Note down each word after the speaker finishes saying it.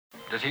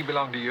Does he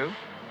belong to you?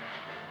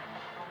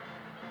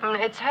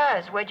 It's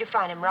hers. Where'd you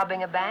find him?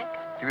 Robbing a bank?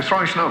 He was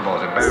throwing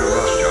snowballs at Baron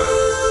Rothschild.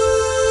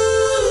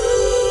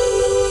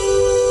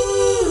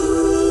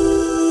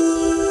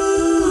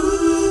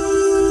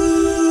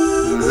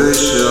 They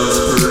shall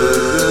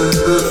spread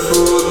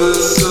before the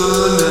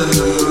sun and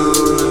the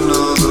moon and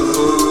all the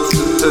hosts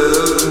of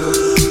heaven,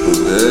 whom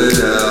they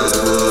have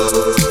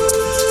loved,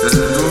 and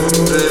whom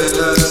they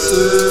have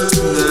served,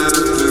 and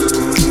after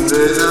whom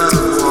they have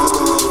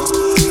walked,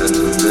 and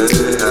whom they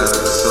have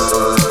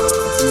sought,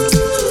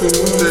 and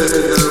whom they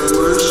have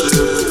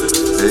worshipped.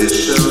 They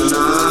shall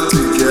not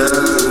be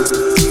gathered,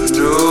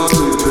 nor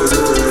be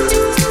buried.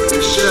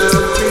 They shall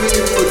be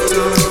put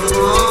down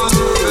upon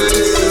the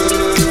face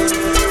of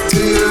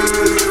the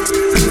earth,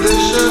 and they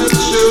shall be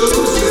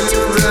chosen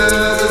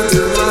rather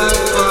than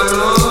life by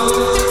all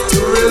the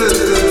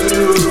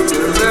residue of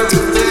their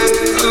every day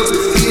of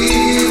its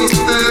evil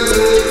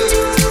family,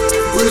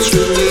 which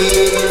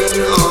remain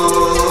in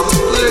all the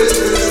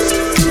places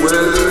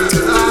whether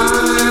I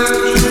have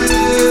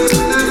driven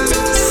them,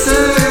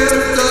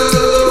 saith the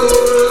Lord.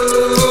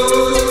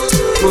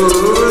 For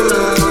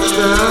I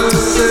shall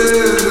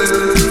save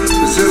them,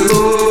 as the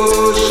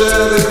Lord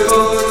shall they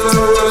fall in my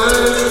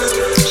right,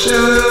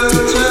 shall not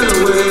turn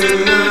away,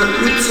 not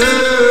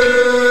return.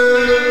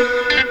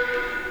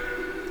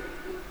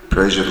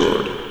 Praise your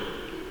Lord.